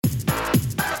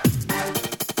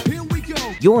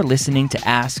You're listening to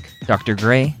Ask Dr.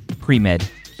 Gray Pre-Med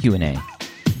Q&A.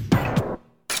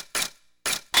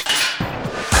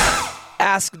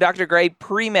 Ask Dr. Gray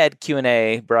Pre-Med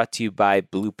Q&A brought to you by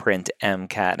Blueprint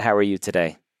MCAT. How are you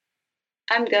today?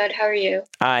 I'm good. How are you?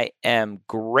 I am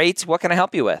great. What can I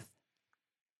help you with?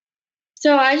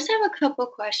 So I just have a couple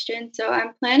questions. So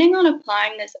I'm planning on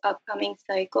applying this upcoming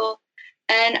cycle,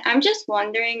 and I'm just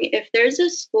wondering if there's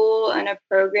a school and a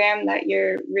program that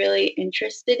you're really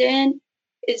interested in.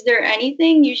 Is there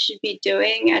anything you should be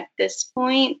doing at this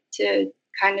point to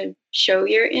kind of show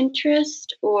your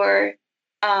interest, or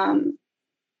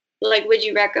would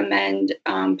you recommend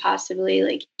possibly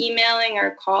like emailing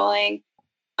or calling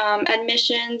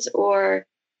admissions, or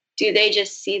do they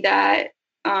just see that?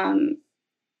 Do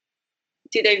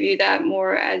they view that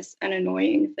more as an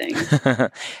annoying thing?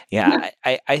 Yeah,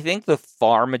 I think the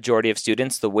far majority of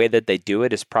students, the way that they do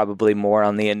it is probably more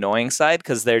on the annoying side,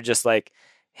 because they're just like,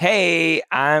 hey,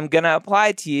 I'm going to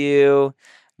apply to you.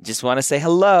 Just want to say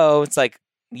hello. It's like,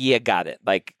 yeah, got it.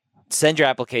 Like, send your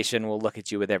application. We'll look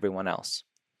at you with everyone else.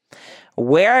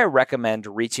 Where I recommend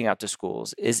reaching out to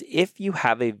schools is if you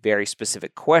have a very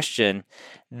specific question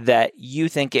that you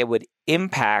think it would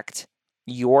impact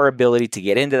your ability to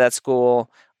get into that school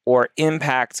or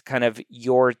impact kind of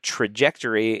your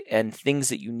trajectory and things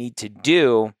that you need to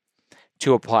do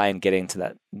to apply and get into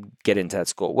that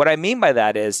school. What I mean by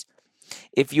that is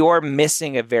if you're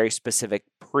missing a very specific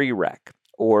prereq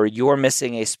or you're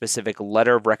missing a specific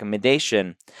letter of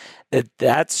recommendation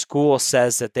that school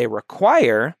says that they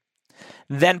require,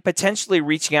 then potentially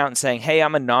reaching out and saying, hey,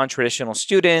 I'm a non-traditional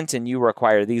student and you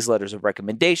require these letters of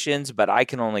recommendations, but I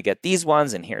can only get these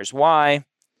ones and here's why.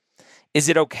 Is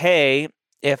it okay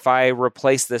if I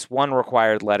replace this one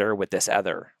required letter with this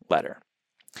other letter?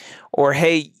 Or,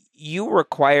 hey, you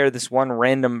require this one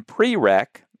random prereq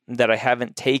that I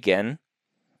haven't taken.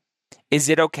 Is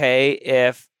it okay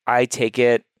if I take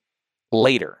it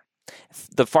later?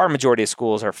 The far majority of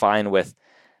schools are fine with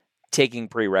taking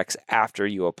prereqs after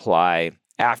you apply,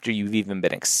 after you've even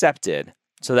been accepted.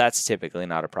 So that's typically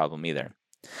not a problem either.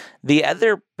 The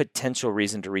other potential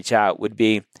reason to reach out would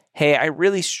be, hey, I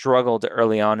really struggled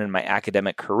early on in my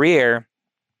academic career.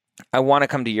 I want to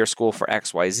come to your school for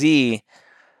XYZ.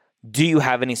 Do you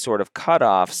have any sort of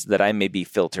cutoffs that I may be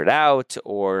filtered out,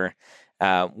 or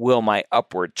will my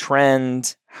upward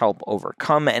trend help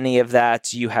overcome any of that?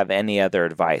 Do you have any other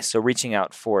advice? So reaching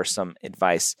out for some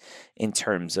advice in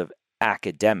terms of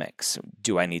academics.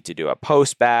 Do I need to do a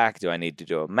post-bac? Do I need to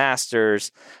do a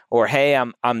master's? Or, hey,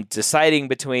 I'm deciding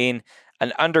between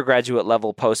an undergraduate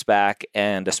level post-bac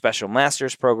and a special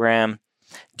master's program.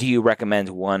 Do you recommend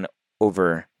one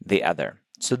over the other?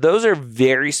 So those are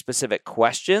very specific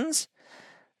questions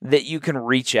that you can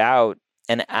reach out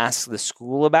and ask the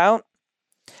school about.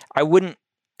 I wouldn't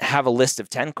have a list of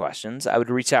 10 questions. I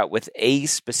would reach out with a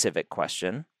specific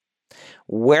question.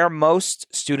 Where most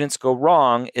students go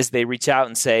wrong is they reach out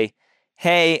and say,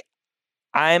 hey,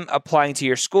 I'm applying to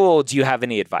your school. Do you have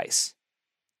any advice?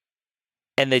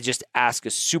 And they just ask a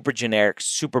super generic,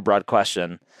 super broad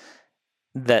question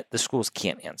that the schools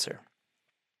can't answer.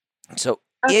 So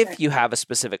If you have a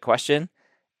specific question,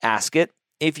 ask it.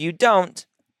 If you don't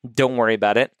worry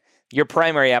about it. Your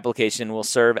primary application will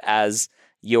serve as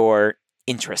your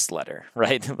interest letter,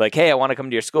 right? Like, hey, I want to come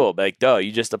to your school. But like, duh,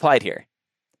 you just applied here.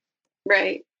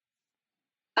 Right.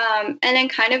 And then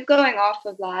kind of going off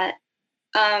of that,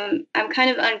 I'm kind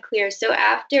of unclear. So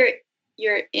after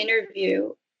your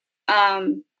interview,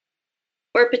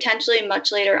 or potentially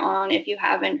much later on, if you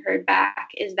haven't heard back,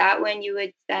 is that when you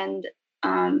would send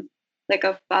like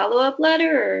a follow-up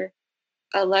letter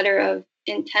or a letter of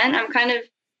intent? I'm kind of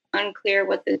unclear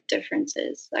what the difference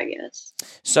is, I guess.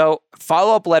 So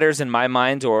follow-up letters in my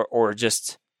mind, or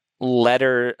just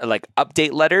letter, like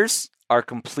update letters, are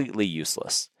completely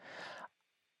useless.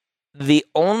 The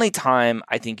only time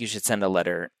I think you should send a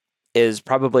letter is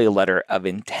probably a letter of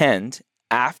intent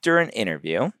after an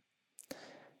interview.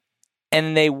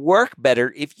 And they work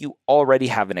better if you already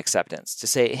have an acceptance, to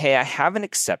say, hey, I have an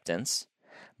acceptance,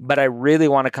 but I really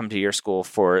want to come to your school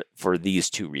for these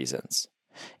two reasons.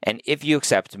 And if you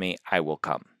accept me, I will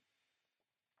come.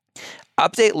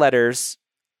 Update letters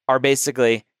are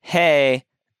basically, hey,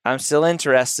 I'm still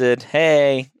interested.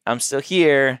 Hey, I'm still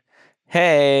here.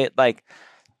 Hey, like,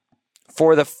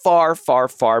 for the far, far,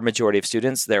 far majority of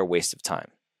students, they're a waste of time.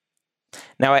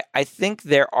 Now, I think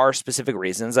there are specific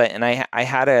reasons. I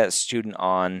had a student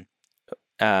on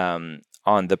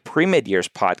the Pre-Med Years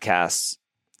podcast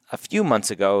a few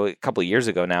months ago, a couple of years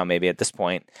ago now, maybe at this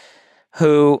point,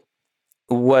 who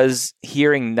was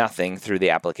hearing nothing through the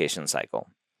application cycle.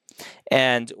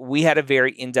 And we had a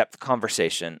very in-depth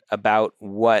conversation about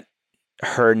what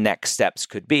her next steps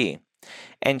could be.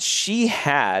 And she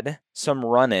had some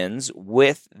run-ins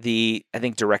with the, I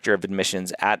think, director of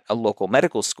admissions at a local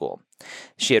medical school.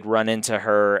 She had run into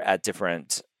her at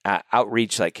different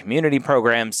outreach, like community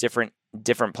programs, different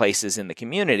places in the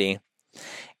community.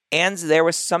 And there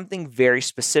was something very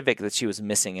specific that she was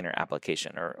missing in her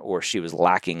application, or she was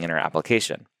lacking in her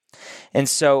application. And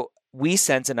so we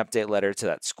sent an update letter to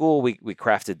that school. We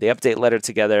crafted the update letter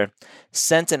together,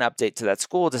 sent an update to that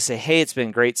school to say, hey, it's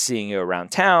been great seeing you around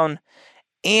town.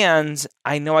 And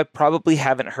I know I probably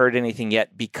haven't heard anything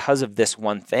yet because of this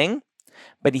one thing,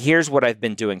 but here's what I've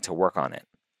been doing to work on it.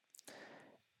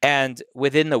 And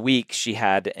within the week, she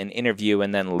had an interview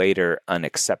and then later an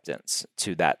acceptance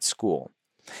to that school.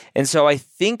 And so I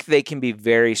think they can be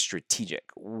very strategic.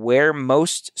 Where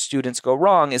most students go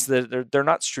wrong is that they're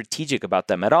not strategic about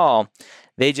them at all.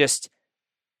 They just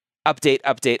update,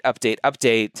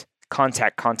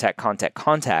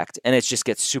 contact, and it just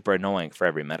gets super annoying for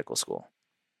every medical school.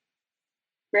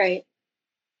 Right.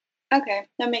 Okay,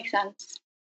 that makes sense.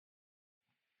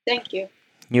 Thank you.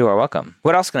 You are welcome.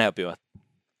 What else can I help you with?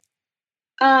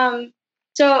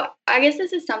 So I guess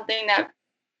this is something that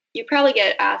you probably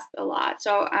get asked a lot,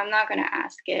 so I'm not going to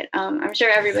ask it. I'm sure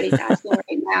everybody's asking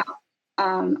right now.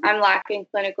 I'm lacking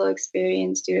clinical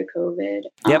experience due to COVID.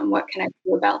 Yep. What can I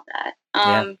do about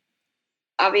that?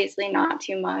 Obviously not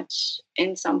too much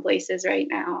in some places right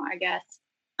now, I guess.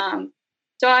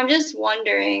 So I'm just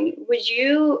wondering, would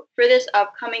you, for this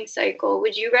upcoming cycle,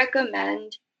 would you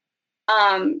recommend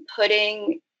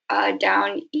putting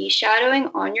down e-shadowing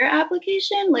on your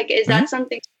application? Like, is that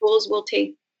something schools will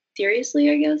take seriously,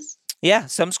 I guess? Yeah,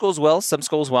 some schools will, some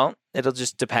schools won't. It'll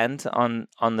just depend on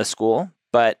the school.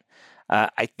 But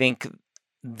I think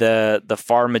the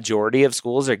far majority of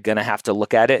schools are going to have to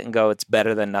look at it and go, it's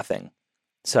better than nothing.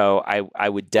 So I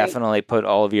would definitely put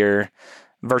all of your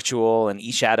virtual and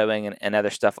e-shadowing and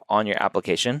other stuff on your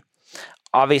application.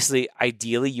 Obviously,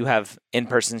 ideally, you have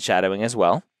in-person shadowing as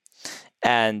well,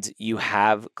 and you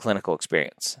have clinical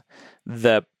experience.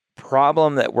 The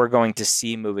problem that we're going to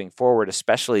see moving forward,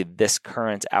 especially this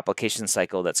current application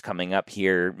cycle that's coming up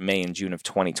here, May and June of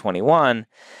 2021,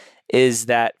 is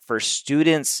that for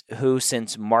students who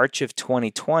since March of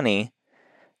 2020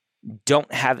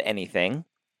 don't have anything,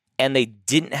 and they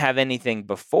didn't have anything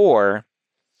before,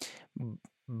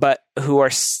 but who are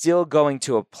still going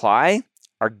to apply,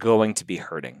 are going to be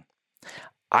hurting.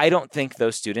 I don't think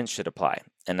those students should apply.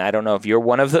 And I don't know if you're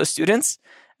one of those students,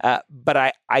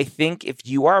 but I think if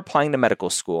you are applying to medical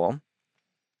school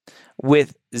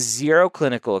with zero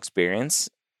clinical experience,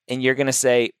 and you're going to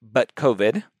say, but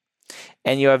COVID,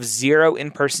 and you have zero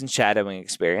in-person shadowing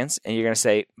experience, and you're going to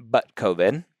say, but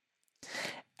COVID,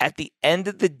 at the end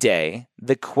of the day,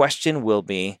 the question will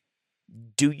be,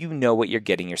 do you know what you're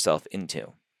getting yourself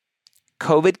into?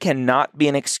 COVID cannot be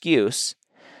an excuse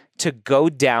to go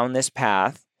down this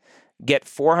path, get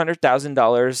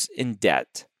 $400,000 in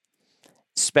debt,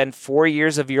 spend 4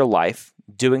 years of your life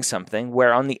doing something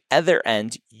where on the other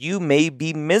end, you may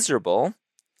be miserable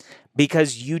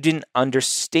because you didn't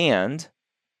understand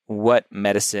what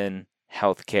medicine,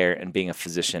 healthcare, and being a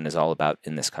physician is all about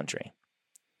in this country.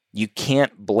 You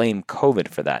can't blame COVID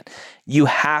for that. You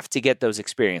have to get those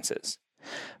experiences.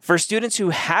 For students who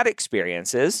had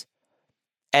experiences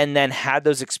and then had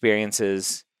those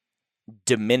experiences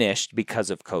diminished because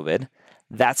of COVID,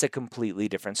 that's a completely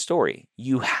different story.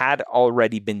 You had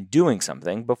already been doing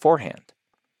something beforehand.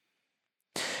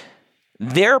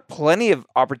 There are plenty of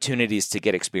opportunities to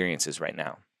get experiences right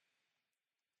now.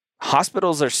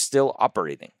 Hospitals are still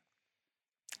operating.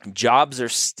 Jobs are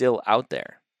still out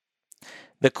there.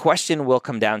 The question will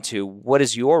come down to, what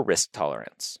is your risk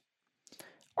tolerance?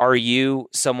 Are you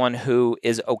someone who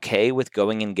is okay with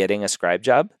going and getting a scribe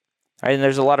job? Right? And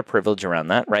there's a lot of privilege around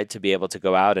that, right? To be able to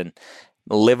go out and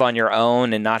live on your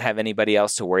own and not have anybody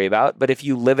else to worry about. But if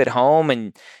you live at home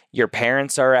and your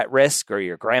parents are at risk, or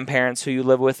your grandparents who you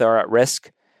live with are at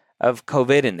risk of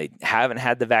COVID and they haven't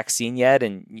had the vaccine yet,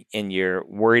 and you're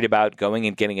worried about going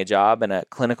and getting a job in a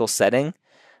clinical setting,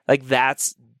 like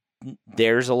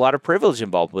there's a lot of privilege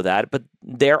involved with that. But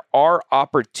there are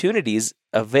opportunities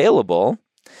available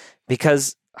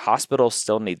because hospitals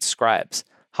still need scribes.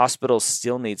 Hospitals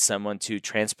still need someone to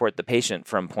transport the patient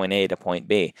from point A to point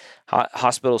B.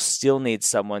 Hospitals still need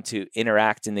someone to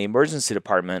interact in the emergency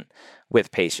department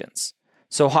with patients.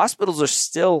 So hospitals are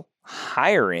still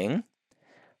hiring,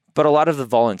 but a lot of the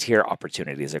volunteer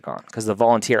opportunities are gone because the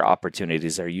volunteer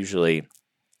opportunities are usually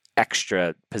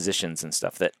extra positions and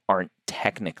stuff that aren't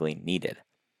technically needed.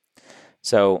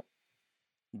 So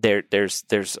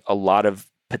there's a lot of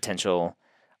potential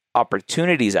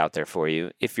opportunities out there for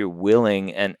you if you're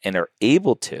willing and are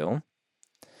able to.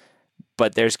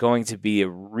 But there's going to be a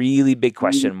really big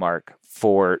question mark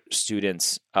for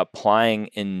students applying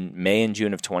in May and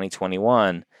June of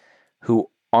 2021 who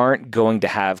aren't going to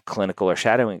have clinical or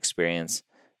shadowing experience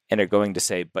and are going to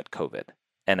say, but COVID.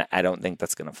 And I don't think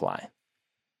that's going to fly.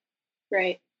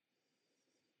 Right.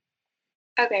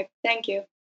 Okay, thank you.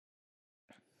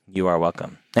 You are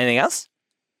welcome. Anything else?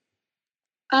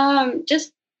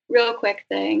 Just real quick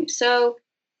thing. So,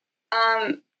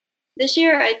 this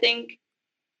year, I think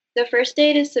the first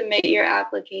day to submit your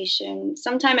application,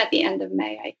 sometime at the end of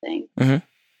May, I think. Mm-hmm.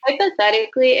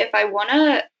 Hypothetically, if I want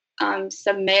to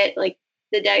submit like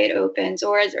the day it opens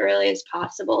or as early as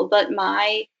possible, but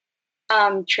my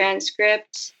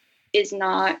transcript is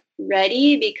not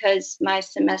ready because my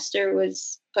semester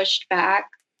was pushed back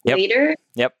later.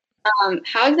 Yep.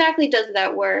 How exactly does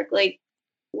that work? Like,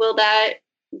 will that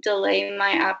delay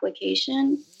my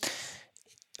application?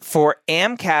 For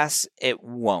AMCAS, it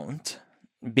won't,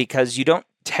 because you don't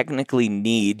technically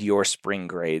need your spring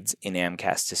grades in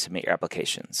AMCAS to submit your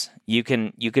applications. You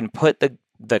can put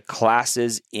the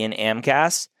classes in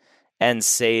AMCAS and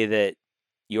say that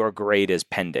your grade is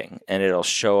pending, and it'll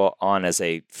show on as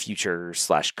a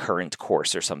future/current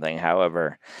course or something,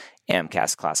 however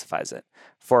AMCAS classifies it.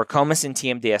 For COMIS and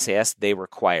TMDSAS, they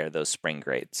require those spring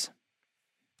grades.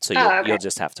 So you'll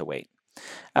just have to wait.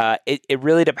 It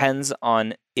really depends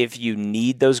on if you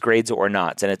need those grades or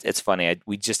not. And it's funny,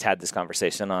 we just had this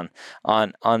conversation on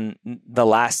the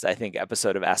last, I think,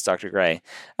 episode of Ask Dr. Gray.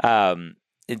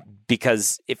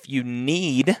 Because if you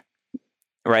need,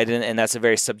 right, and that's a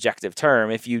very subjective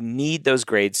term, if you need those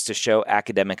grades to show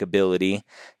academic ability,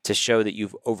 to show that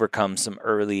you've overcome some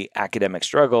early academic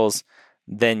struggles,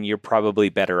 then you're probably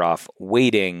better off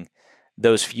waiting.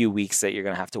 Those few weeks that you're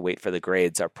going to have to wait for the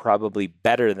grades are probably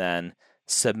better than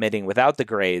submitting without the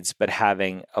grades, but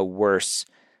having a worse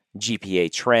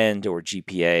GPA trend or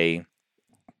GPA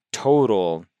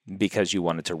total because you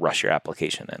wanted to rush your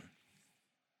application in.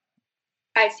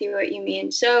 I see what you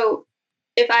mean. So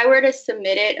if I were to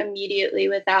submit it immediately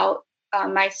without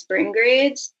my spring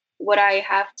grades, would I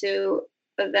have to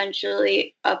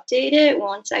eventually update it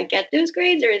once I get those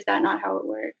grades, or is that not how it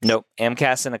works? Nope.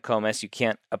 AMCAS and ACOMIS, you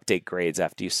can't update grades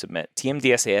after you submit.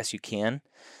 TMDSAS, you can,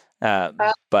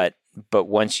 but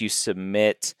once you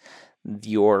submit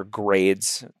your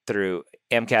grades through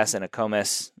AMCAS and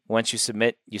ACOMIS, once you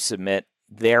submit.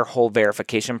 Their whole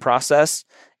verification process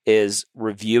is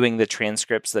reviewing the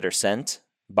transcripts that are sent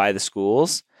by the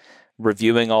schools,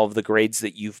 reviewing all of the grades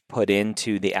that you've put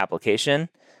into the application,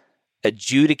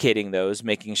 adjudicating those,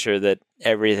 making sure that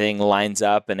everything lines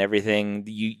up and everything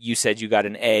you said you got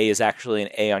an A is actually an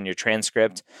A on your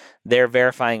transcript. They're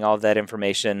verifying all of that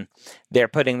information. They're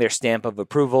putting their stamp of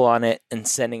approval on it and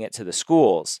sending it to the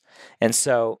schools. And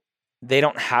so they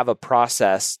don't have a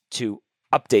process to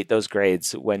update those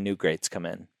grades when new grades come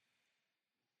in.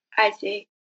 I see.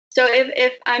 So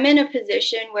if I'm in a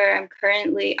position where I'm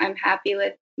happy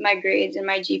with my grades and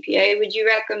my GPA, would you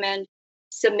recommend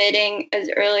submitting as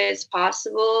early as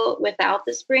possible without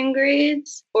the spring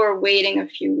grades, or waiting a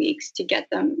few weeks to get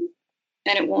them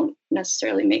and it won't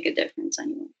necessarily make a difference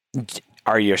anymore?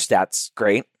 Are your stats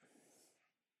great?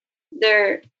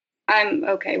 I'm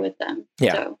okay with them.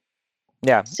 Yeah.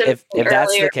 So if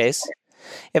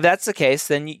that's the case,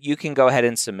 then you can go ahead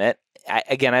and submit.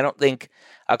 I don't think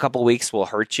a couple weeks will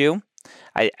hurt you.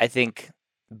 I think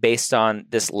based on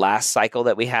this last cycle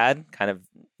that we had, kind of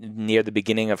near the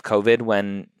beginning of COVID,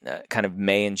 when kind of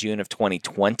May and June of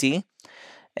 2020,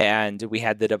 and we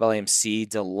had the AAMC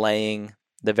delaying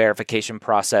the verification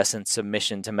process and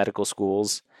submission to medical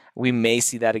schools. We may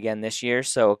see that again this year,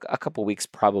 so a couple weeks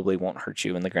probably won't hurt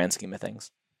you in the grand scheme of things.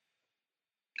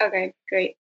 Okay,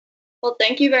 great. Well,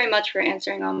 thank you very much for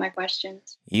answering all my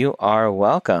questions. You are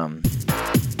welcome.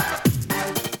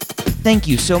 Thank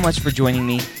you so much for joining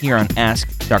me here on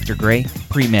Ask Dr. Gray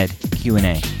Pre-Med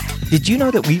Q&A. Did you know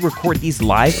that we record these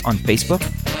live on Facebook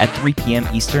at 3 p.m.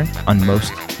 Eastern on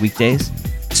most weekdays?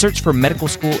 Search for Medical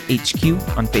School HQ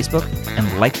on Facebook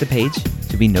and like the page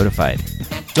to be notified.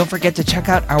 Don't forget to check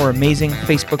out our amazing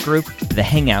Facebook group, The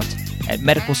Hangout, at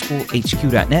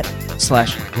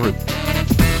medicalschoolhq.net/group.